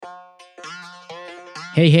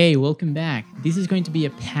Hey, welcome back. This is going to be a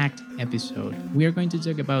packed episode. We are going to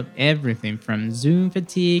talk about everything from Zoom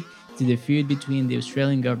fatigue to the feud between the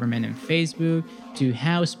Australian government and Facebook to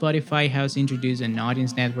how Spotify has introduced an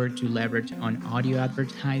audience network to leverage on audio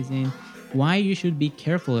advertising, why you should be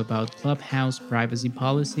careful about Clubhouse privacy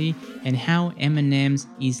policy, and how M&M's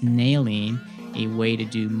is nailing a way to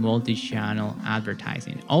do multi-channel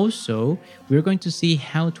advertising. Also, we're going to see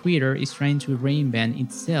how Twitter is trying to reinvent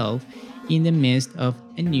itself in the midst of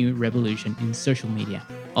a new revolution in social media.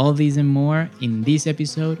 All these and more in this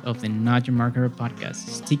episode of the Not Your Marketer podcast.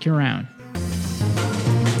 Stick around.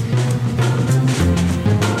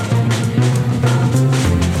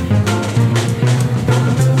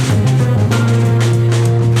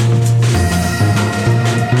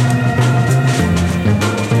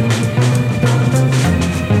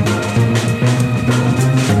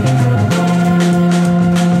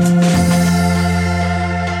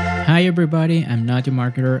 Hi everybody, I'm Not Your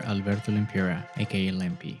Marketer Alberto Lempira, aka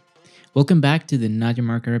Lempy. Welcome back to the Not Your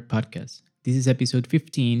Marketer podcast. This is episode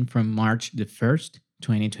 15 from March the 1st,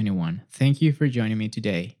 2021. Thank you for joining me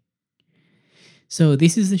today. So,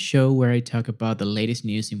 this is the show where I talk about the latest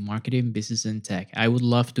news in marketing, business, and tech. I would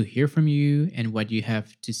love to hear from you and what you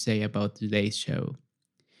have to say about today's show.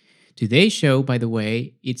 Today's show, by the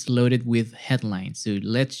way, it's loaded with headlines, so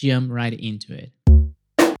let's jump right into it.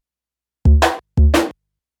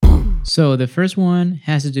 So the first one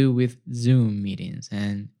has to do with Zoom meetings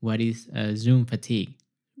and what is Zoom fatigue,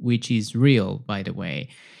 which is real, by the way.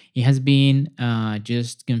 It has been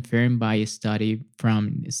just confirmed by a study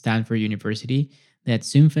from Stanford University that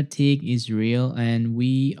Zoom fatigue is real and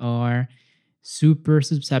we are super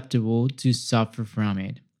susceptible to suffer from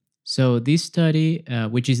it. So this study,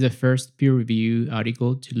 which is the first peer-reviewed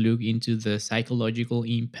article to look into the psychological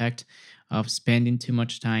impact of spending too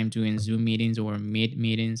much time doing Zoom meetings or Meet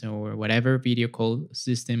meetings or whatever video call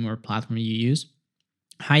system or platform you use,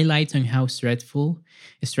 highlights on how stressful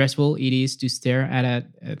it is to stare at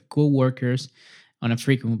co-workers on a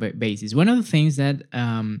frequent basis. One of the things that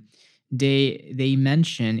they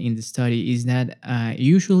mention in the study is that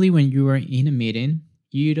usually when you are in a meeting,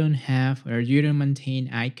 you don't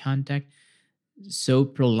maintain eye contact so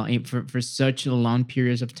prolonged for such a long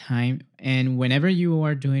periods of time, and whenever you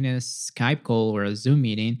are doing a Skype call or a Zoom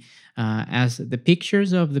meeting, as the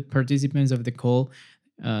pictures of the participants of the call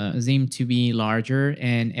seem to be larger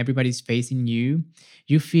and everybody's facing you,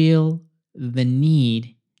 you feel the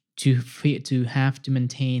need to have to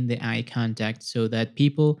maintain the eye contact so that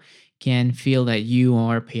people can feel that you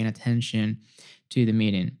are paying attention to the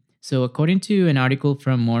meeting. So, according to an article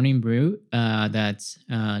from Morning Brew that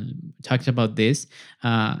talks about this,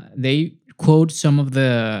 they quote some of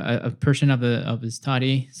a person of the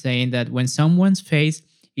study saying that when someone's face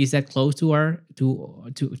is that close to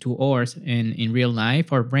ours in real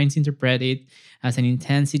life, our brains interpret it as an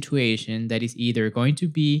intense situation that is either going to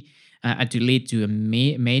be to lead to a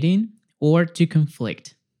mating or to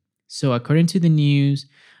conflict. So, according to the news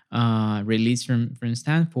released from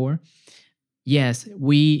Stanford. Yes,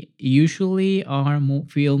 we usually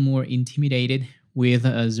feel more intimidated with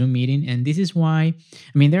a Zoom meeting, and this is why.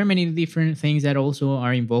 I mean, there are many different things that also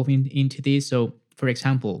are involved into this. So, for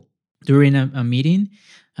example, during a meeting,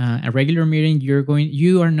 a regular meeting,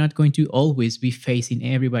 you are not going to always be facing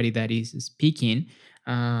everybody that is speaking,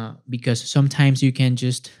 because sometimes you can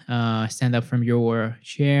just stand up from your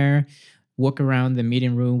chair, walk around the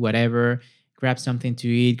meeting room, whatever, grab something to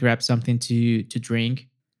eat, grab something to drink,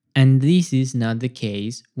 and this is not the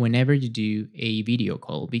case whenever you do a video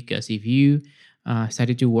call, because if you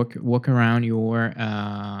started to walk around your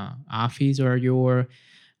office or your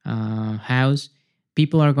house,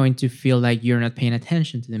 people are going to feel like you're not paying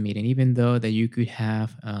attention to the meeting, even though that you could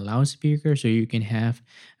have loudspeakers or you can have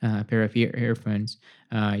a pair of earphones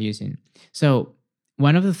using. So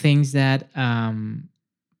one of the things that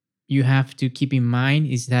you have to keep in mind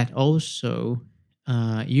is that also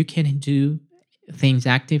you can do things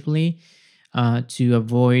actively to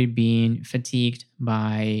avoid being fatigued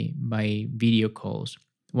by video calls.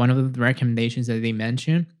 One of the recommendations that they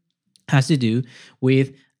mention has to do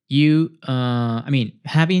with you.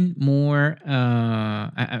 Having more,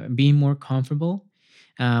 being more comfortable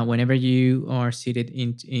whenever you are seated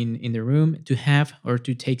in the room, to have or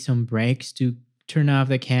to take some breaks, to turn off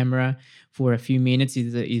the camera for a few minutes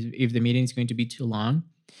if the meeting is going to be too long,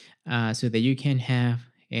 so that you can have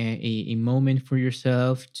a moment for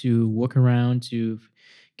yourself to walk around, to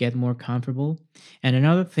get more comfortable. And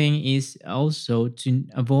another thing is also to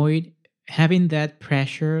avoid having that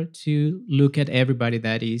pressure to look at everybody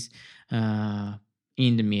that is in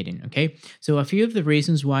the meeting. Okay, so a few of the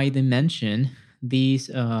reasons why they mention these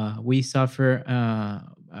we suffer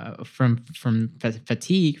from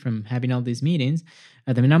fatigue from having all these meetings.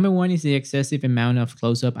 The number one is the excessive amount of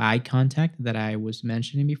close-up eye contact that I was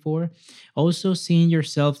mentioning before. Also, seeing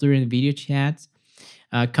yourself during video chats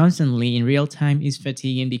constantly in real time is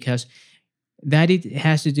fatiguing, because that it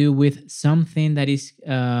has to do with something that is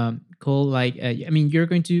called like I mean, you're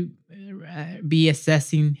going to be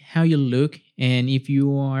assessing how you look, and if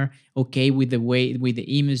you are okay with the way with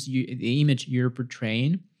the image you're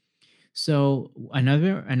portraying. So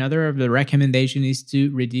another of the recommendation is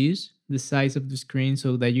to reduce the size of the screen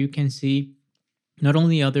so that you can see not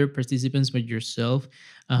only other participants but yourself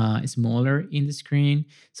smaller in the screen,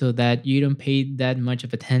 so that you don't pay that much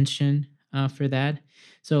of attention for that.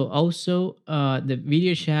 So also the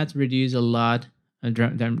video chats reduce a lot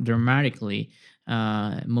dramatically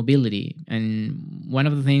mobility. And one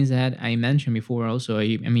of the things that I mentioned before also,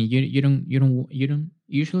 I mean, you don't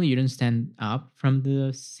usually you don't stand up from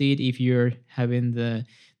the seat if you're having the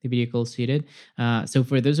vehicle seated. So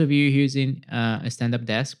for those of you using a stand-up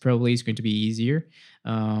desk, probably it's going to be easier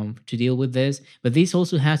to deal with this. But this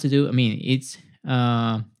also has to do. I mean, it's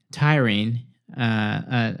tiring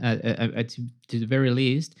to the very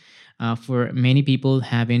least for many people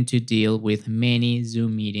having to deal with many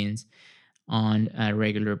Zoom meetings on a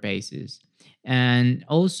regular basis. And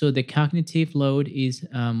also, the cognitive load is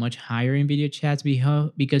much higher in video chats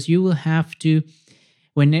because you will have to,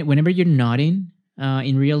 whenever you're nodding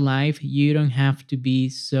in real life, you don't have to be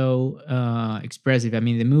so expressive. I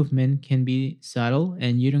mean, the movement can be subtle,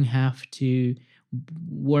 and you don't have to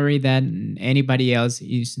worry that anybody else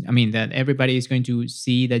is, I mean, that everybody is going to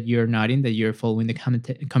see that you're nodding, that you're following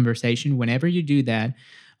the conversation. Whenever you do that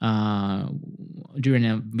uh, during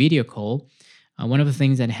a video call, one of the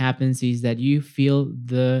things that happens is that you feel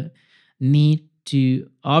the need to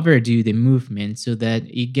overdo the movement so that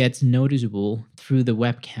it gets noticeable through the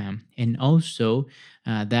webcam, and also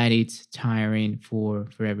that it's tiring for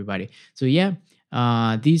everybody. So yeah,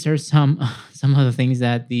 these are some some of the things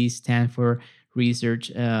that the Stanford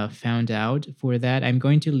research found out. For that, I'm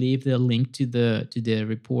going to leave the link to the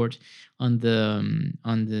report on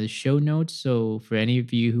the show notes. So for any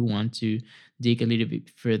of you who want to dig a little bit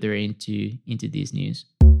further into this news.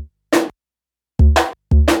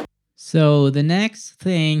 So the next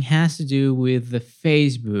thing has to do with the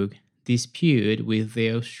Facebook dispute with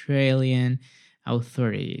the Australian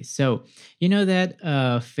authorities. So you know that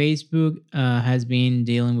Facebook has been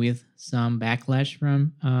dealing with some backlash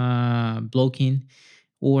from blocking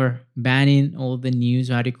or banning all the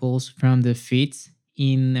news articles from the feeds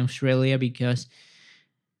in Australia, because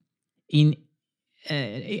in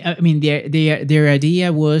I mean, their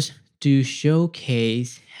idea was to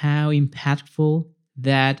showcase how impactful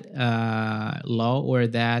that law or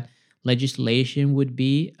that legislation would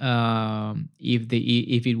be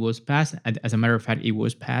if it was passed. As a matter of fact, it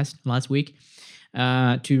was passed last week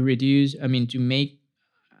to reduce. I mean, to make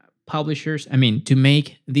publishers. I mean, to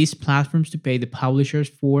make these platforms to pay the publishers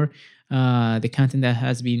for the content that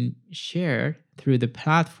has been shared through the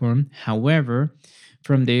platform. However,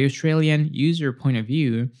 from the Australian user point of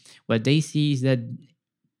view, what they see is that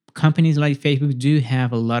companies like Facebook do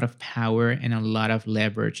have a lot of power and a lot of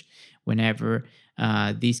leverage whenever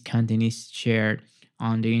this content is shared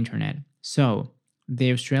on the internet. So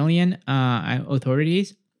the Australian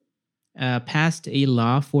authorities passed a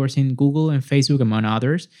law forcing Google and Facebook, among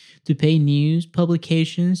others, to pay news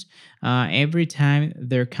publications every time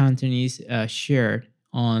their content is shared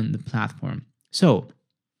on the platform. So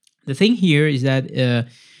the thing here is that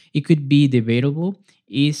it could be debatable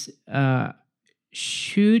is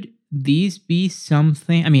should this be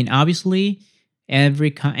something, I mean, obviously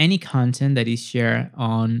any content that is shared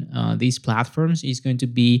on these platforms is going to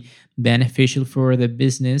be beneficial for the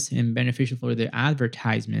business and beneficial for the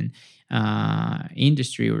advertisement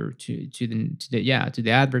industry, or to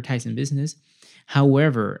the advertising business.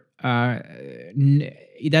 However,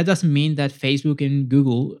 that doesn't mean that Facebook and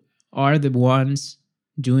Google are the ones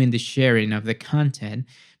doing the sharing of the content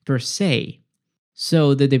per se.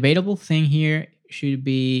 So the debatable thing here should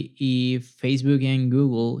be if Facebook and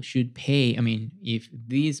Google should pay. I mean, if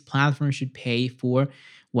these platforms should pay for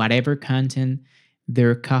whatever content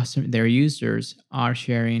their users are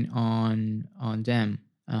sharing on them,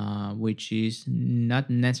 which is not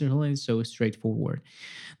necessarily so straightforward.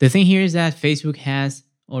 The thing here is that Facebook has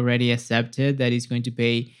already accepted that it's going to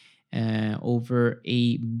pay over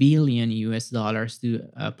 $1 billion US dollars to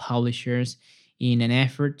publishers in an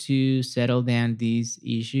effort to settle down this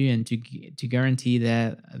issue and to guarantee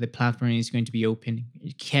that the platform is going to be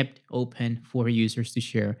kept open for users to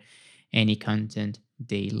share any content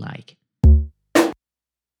they like.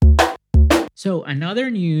 So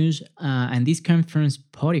another news, and this comes from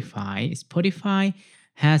Spotify. Spotify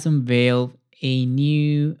has unveiled a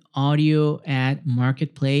new audio ad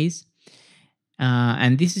marketplace,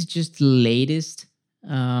 and this is just the latest,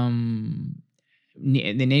 the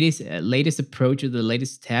latest approach, or the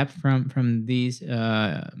latest step from this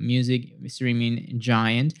music streaming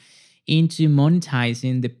giant into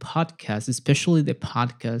monetizing the podcast, especially the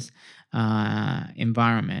podcast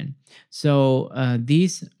environment. So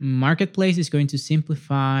this marketplace is going to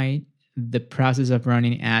simplify the process of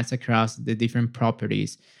running ads across the different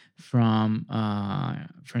properties from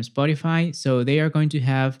Spotify. So they are going to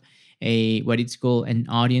have a what it's called an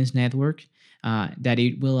audience network, that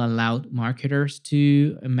it will allow marketers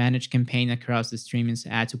to manage campaign across the streaming's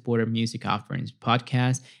ad-supported music offerings,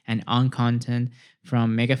 podcasts, and on content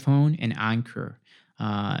from Megaphone and Anchor.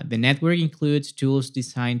 The network includes tools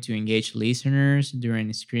designed to engage listeners during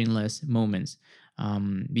screenless moments.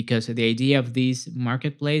 Because the idea of this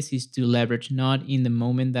marketplace is to leverage not in the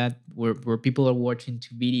moment that where people are watching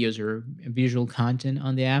to videos or visual content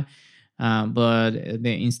on the app, but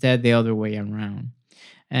instead the other way around.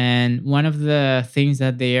 And one of the things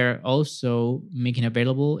that they are also making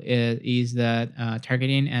available is that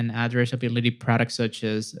targeting and addressability products such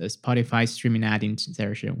as Spotify streaming ad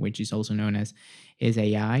insertion, which is also known as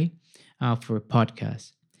AI for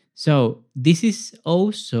podcasts. So this is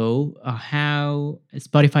also how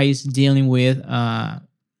Spotify is dealing with and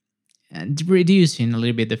reducing a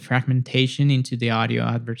little bit the fragmentation into the audio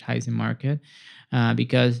advertising market,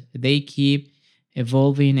 because they keep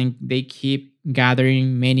evolving and they keep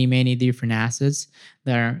gathering many different assets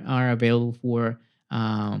that are available for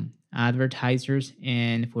advertisers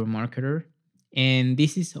and for marketer. And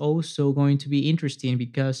this is also going to be interesting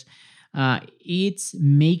because it's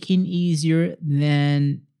making easier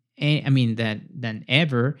than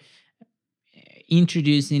ever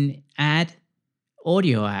introducing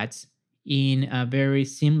audio ads in a very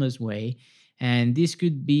seamless way. And this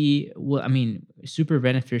could be, well, I mean, super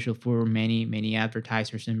beneficial for many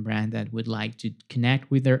advertisers and brands that would like to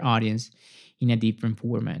connect with their audience in a different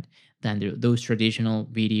format than those traditional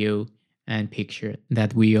video and picture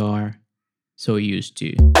that we are so used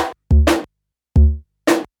to.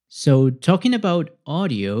 So, talking about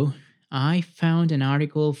audio, I found an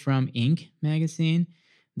article from Inc. magazine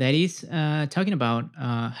that is talking about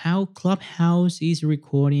how Clubhouse is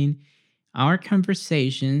recording our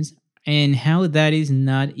conversations and how that is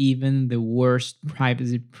not even the worst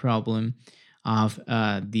privacy problem of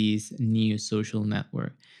this new social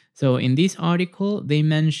network. So, in this article, they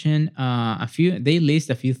mention they list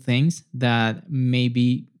a few things that may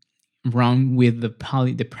be wrong with the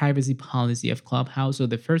privacy policy of Clubhouse. So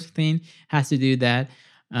the first thing has to do that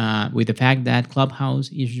with the fact that Clubhouse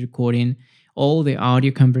is recording all the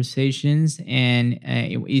audio conversations, and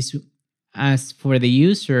it is, as for the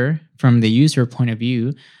user, from the user point of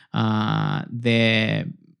view,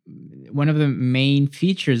 the one of the main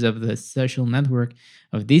features of the social network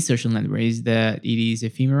of this social network is that it is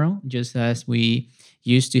ephemeral, just as we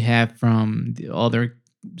used to have from the other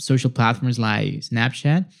social platforms like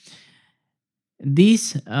Snapchat.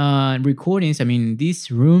 These recordings, I mean, these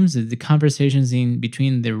rooms, the conversations in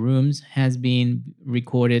between the rooms has been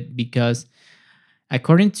recorded because,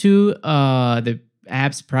 according to the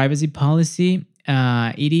app's privacy policy,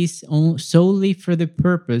 it is solely for the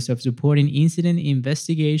purpose of supporting incident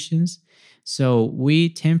investigations. So we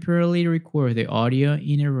temporarily record the audio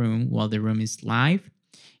in a room while the room is live.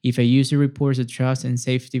 If a user reports a trust and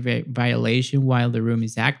safety violation while the room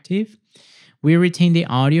is active, we retain the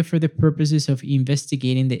audio for the purposes of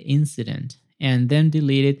investigating the incident and then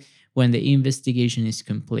delete it when the investigation is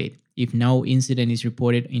complete. If no incident is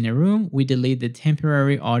reported in a room, we delete the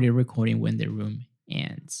temporary audio recording when the room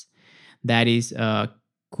ends. That is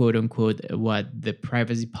quote unquote what the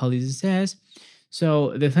privacy policy says.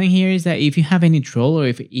 So the thing here is that if you have any troll, or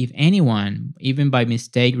if anyone, even by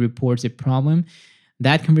mistake, reports a problem,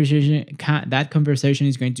 that conversation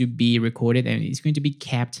is going to be recorded and it's going to be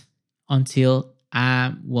kept until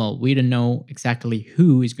we don't know exactly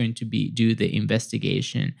who is going to do the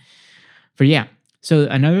investigation. But yeah, so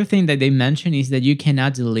another thing that they mention is that you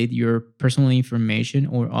cannot delete your personal information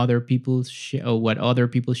or what other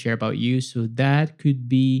people share about you. So that could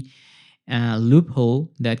be a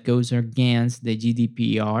loophole that goes against the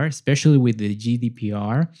GDPR, especially with the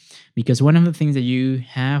GDPR, because one of the things that you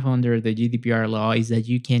have under the GDPR law is that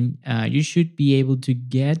you should be able to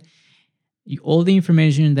get all the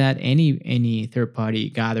information that any third party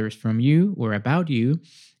gathers from you or about you,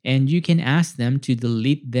 and you can ask them to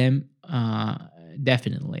delete them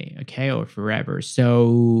definitely, okay, or forever.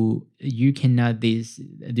 So you cannot do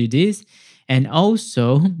this, And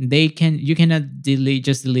also, you cannot delete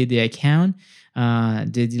the account.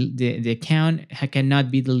 The account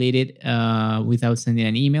cannot be deleted without sending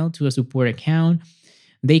an email to a support account.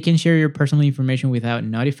 They can share your personal information without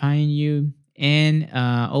notifying you. And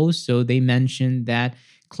also, they mentioned that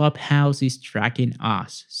Clubhouse is tracking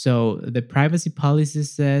us. So the privacy policy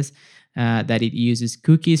says that it uses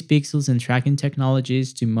cookies, pixels, and tracking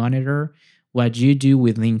technologies to monitor what you do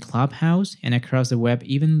within Clubhouse and across the web,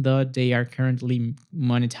 even though they are currently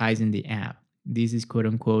monetizing the app. This is quote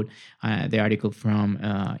unquote the article from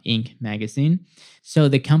Inc. magazine. So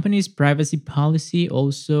the company's privacy policy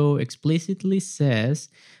also explicitly says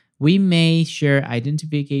we may share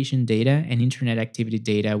identification data and internet activity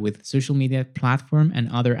data with social media platform and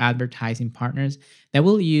other advertising partners that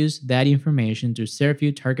will use that information to serve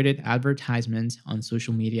you targeted advertisements on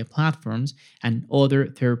social media platforms and other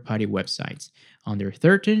third-party websites. Under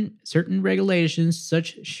certain regulations,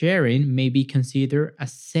 such sharing may be considered a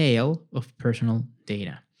sale of personal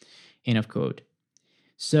data. End of quote.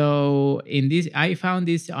 So in this, I found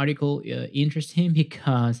this article interesting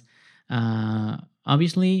because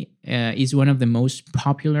obviously it's one of the most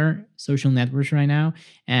popular social networks right now,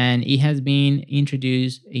 and it has been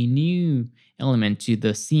introduced a new element to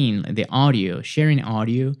the scene, the audio, sharing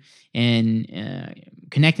audio, and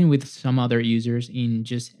connecting with some other users in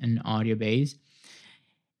just an audio base.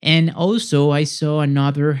 And also, I saw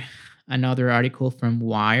another article from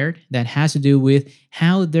Wired that has to do with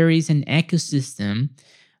how there is an ecosystem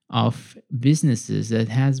of businesses that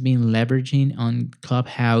has been leveraging on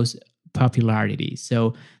Clubhouse popularity.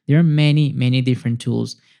 So there are many different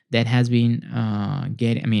tools that has been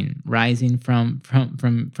rising from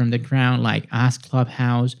the ground, like Ask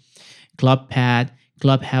Clubhouse, Clubpad,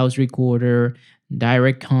 Clubhouse Recorder,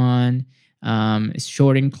 DirectCon,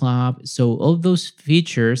 Shorting Club. So all those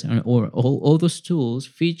features or all those tools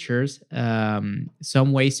features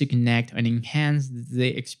some ways to connect and enhance the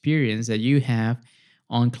experience that you have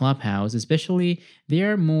on Clubhouse. Especially, they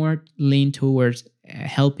are more lean towards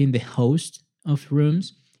helping the host of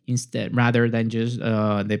rooms instead, rather than just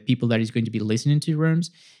the people that is going to be listening to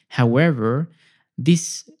rooms. However,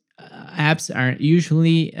 these apps are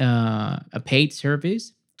usually a paid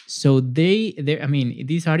service. So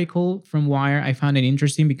this article from Wire, I found it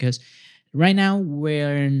interesting because right now,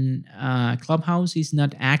 when Clubhouse is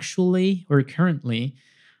not actually or currently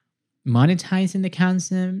monetizing the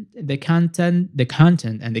content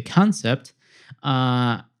and the concept,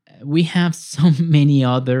 we have so many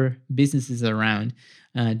other businesses around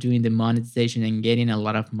doing the monetization and getting a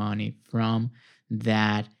lot of money from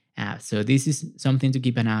that app. So this is something to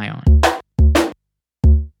keep an eye on.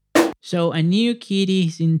 So a new kid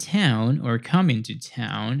is in town or coming to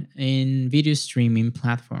town in video streaming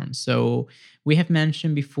platforms. So we have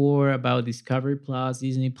mentioned before about Discovery Plus,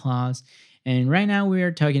 Disney Plus, and right now we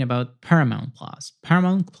are talking about Paramount Plus.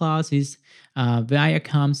 Paramount Plus is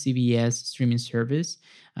Viacom CBS streaming service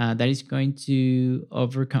that is going to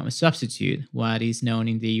substitute what is known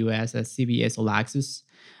in the US as CBS All Access.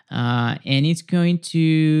 And it's going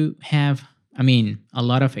to have, a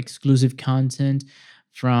lot of exclusive content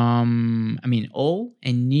from, old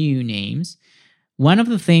and new names. One of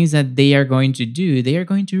the things that they are going to do, they are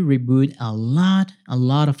going to reboot a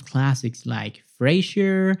lot of classics like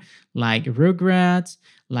Frasier, like Rugrats,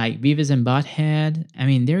 like Beavis and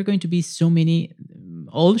Butthead. There are going to be so many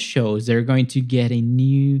old shows. They're going to get a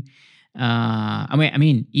new.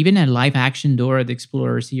 Even a live action Dora the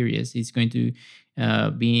Explorer series is going to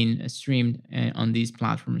be streamed on these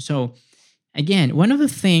platforms. So again, one of the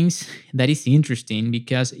things that is interesting,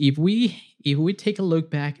 because if we take a look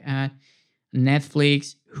back at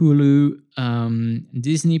Netflix, Hulu,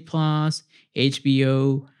 Disney Plus,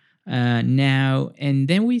 HBO, now, and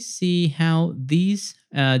then we see how these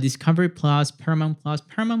Discovery Plus, Paramount Plus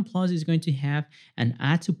is going to have an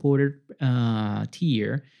ad-supported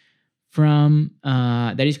tier from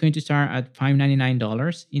that is going to start at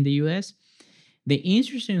 $5.99 in the US. The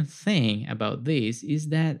interesting thing about this is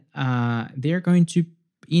that they're going to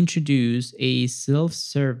introduce a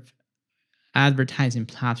self-serve advertising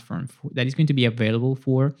platform that is going to be available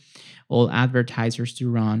for all advertisers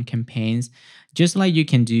to run campaigns, just like you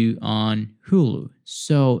can do on Hulu.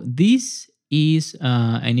 So this is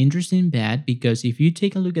an interesting bet, because if you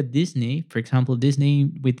take a look at Disney, for example,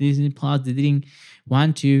 Disney with Disney Plus, they didn't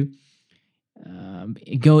want to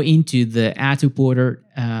go into the ad-supported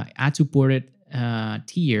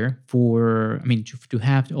tier for, I mean, to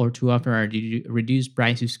have or to offer a reduced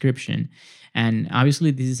price subscription. And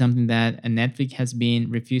obviously, this is something that Netflix has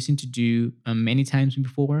been refusing to do many times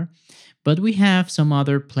before. But we have some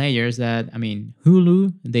other players that, I mean,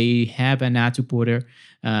 Hulu, they have an ad supporter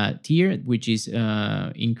tier, which is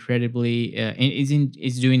incredibly,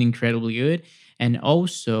 is doing incredibly good. And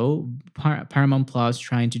also, Paramount Plus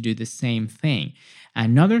trying to do the same thing.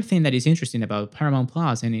 Another thing that is interesting about Paramount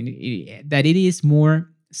Plus, and that it is more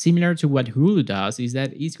similar to what Hulu does, is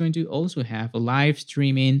that it's going to also have a live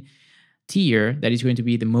streaming tier that is going to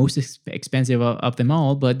be the most expensive of them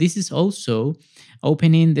all. But this is also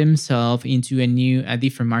opening themselves into a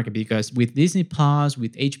different market, because with Disney Plus,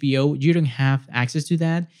 with HBO, you don't have access to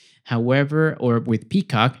that. However, or with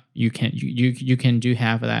Peacock, you can do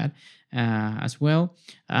have that as well.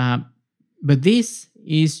 But this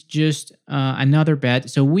is just another bet.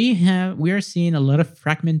 So we are seeing a lot of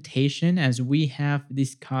fragmentation, as we have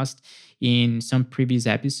discussed in some previous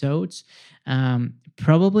episodes.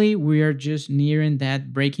 Probably we are just nearing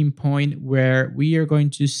that breaking point where we are going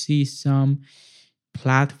to see some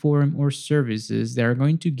platform or services that are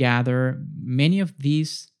going to gather many of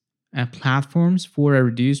these platforms for a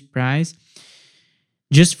reduced price,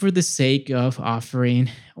 just for the sake of offering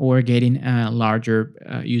or getting a larger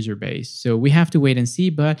user base. So we have to wait and see.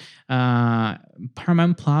 But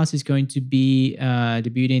Paramount Plus is going to be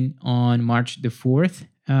debuting on March the 4th.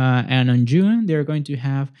 And on June, they're going to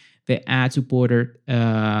have the ad supported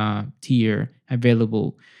tier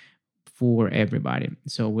available for everybody.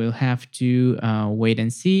 So we'll have to wait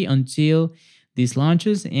and see until this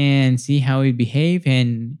launches and see how it behave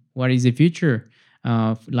and what is the future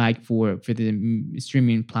like for the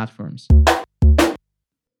streaming platforms.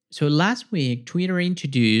 So last week, Twitter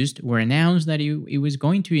introduced or announced that it was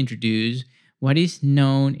going to introduce what is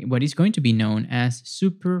going to be known as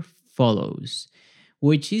super follows,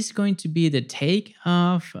 which is going to be the take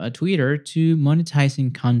of Twitter to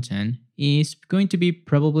monetizing content. Is going to be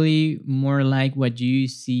probably more like what you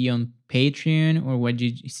see on Patreon or what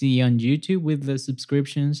you see on YouTube with the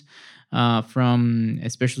subscriptions from a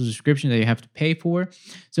special subscription that you have to pay for.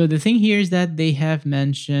 So the thing here is that they have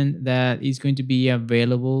mentioned that it's going to be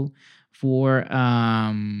available for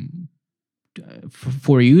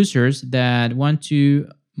users that want to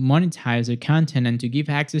monetize their content and to give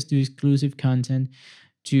access to exclusive content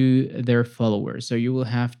to their followers. So you will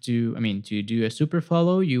have to, I mean, to do a super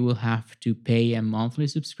follow, you will have to pay a monthly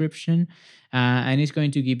subscription, and it's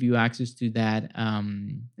going to give you access to that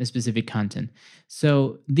specific content.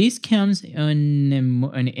 So this comes in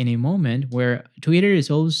a moment where Twitter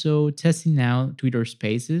is also testing out Twitter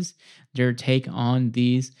Spaces, their take on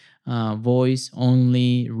these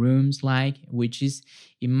voice-only rooms, which is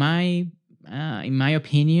in my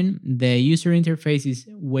opinion, the user interface is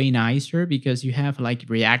way nicer because you have like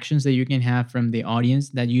reactions that you can have from the audience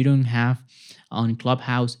that you don't have on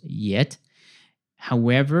Clubhouse yet.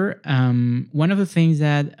 However, one of the things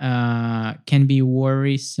that can be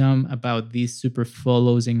worrisome about these super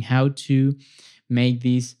follows and how to make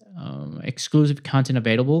these exclusive content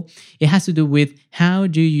available, it has to do with how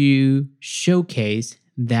do you showcase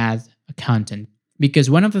that content.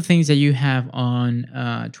 Because one of the things that you have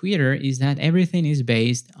on Twitter is that everything is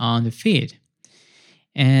based on the feed.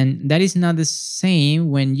 And that is not the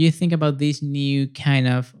same when you think about this new kind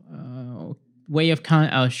of way of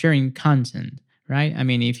sharing content, right? I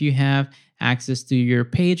mean, if you have access to your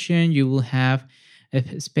Patreon, you will have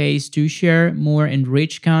a space to share more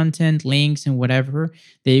enriched content, links, and whatever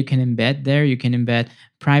that you can embed there. You can embed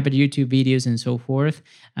private YouTube videos and so forth.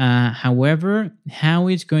 However, how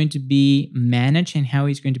it's going to be managed and how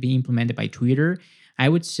it's going to be implemented by Twitter, I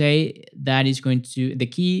would say that is going to the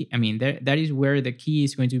key. I mean, that is where the key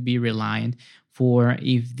is going to be reliant for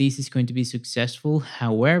if this is going to be successful.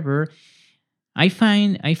 However, I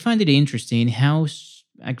find it interesting how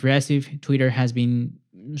aggressive Twitter has been.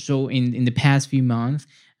 So in the past few months,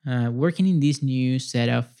 working in this new set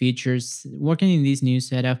of features, working in this new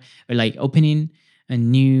setup, or like opening a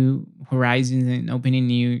new horizons and opening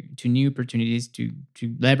new opportunities to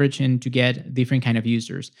leverage and to get different kind of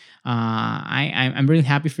users. I'm really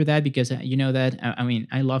happy for that because you know that I mean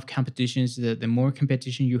I love competitions. The more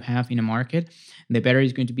competition you have in a market, the better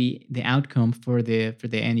is going to be the outcome for the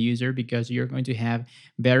end user, because you're going to have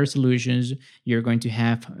better solutions. You're going to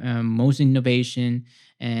have most innovation,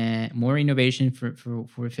 more innovation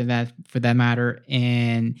for that matter.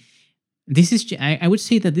 And this is I would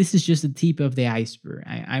say that this is just the tip of the iceberg.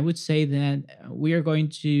 I would say that we are going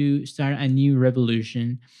to start a new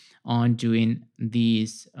revolution on doing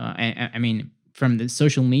these. I mean, from the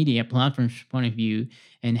social media platform's point of view,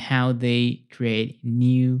 and how they create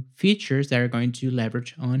new features that are going to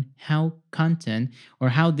leverage on how content or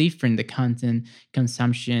how different the content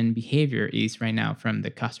consumption behavior is right now from the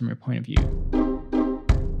customer point of view.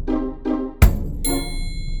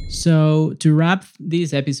 So, to wrap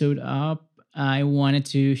this episode up, I wanted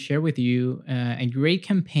to share with you a great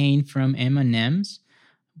campaign from M&M's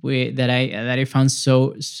that I found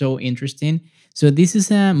so interesting. So this is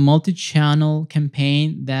a multi-channel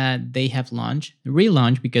campaign that they have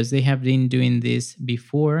relaunched because they have been doing this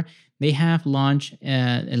before. They have launched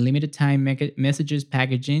a limited time messages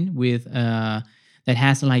packaging with that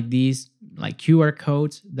has like these like QR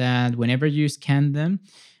codes that whenever you scan them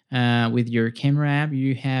with your camera app,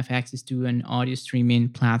 you have access to an audio streaming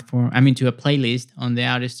platform. I mean, to a playlist on the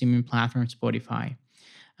audio streaming platform Spotify.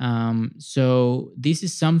 So this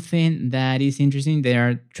is something that is interesting. There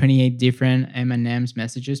are 28 different M&M's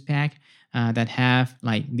messages pack that have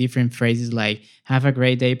like different phrases like "Have a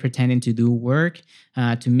great day pretending to do work,"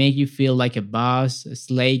 to make you feel like a boss, a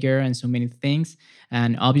slayer, and so many things.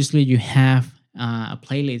 And obviously, you have a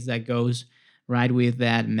playlist that goes right with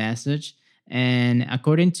that message. And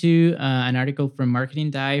according to an article from Marketing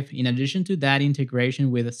Dive, in addition to that integration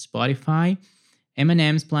with Spotify,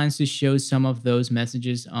 M&M's plans to show some of those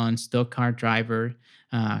messages on stock car driver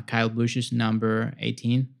Kyle Busch's number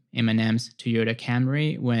 18, M&M's Toyota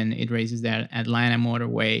Camry, when it races at Atlanta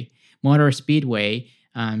Motor Speedway,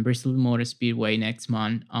 Bristol Motor Speedway next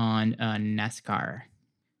month on NASCAR.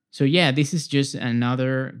 So yeah, this is just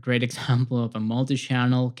another great example of a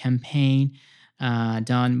multi-channel campaign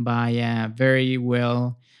done by a very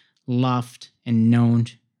well loved and known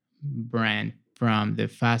brand from the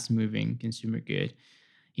fast-moving consumer good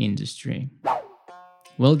industry.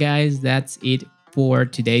 Well, guys, that's it for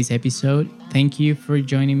today's episode. Thank you for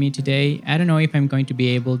joining me today. I don't know if I'm going to be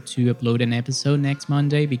able to upload an episode next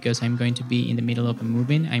Monday because I'm going to be in the middle of a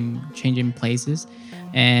moving. I'm changing places,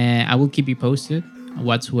 and I will keep you posted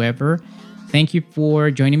whatsoever. Thank you for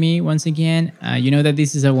joining me once again. You know that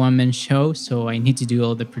this is a one-man show, so I need to do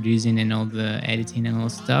all the producing and all the editing and all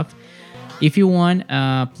stuff. If you want,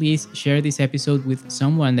 please share this episode with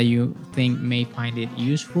someone that you think may find it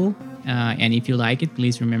useful. And if you like it,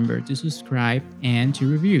 please remember to subscribe and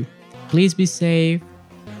to review. Please be safe.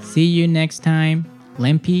 See you next time.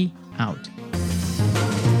 Lempi out.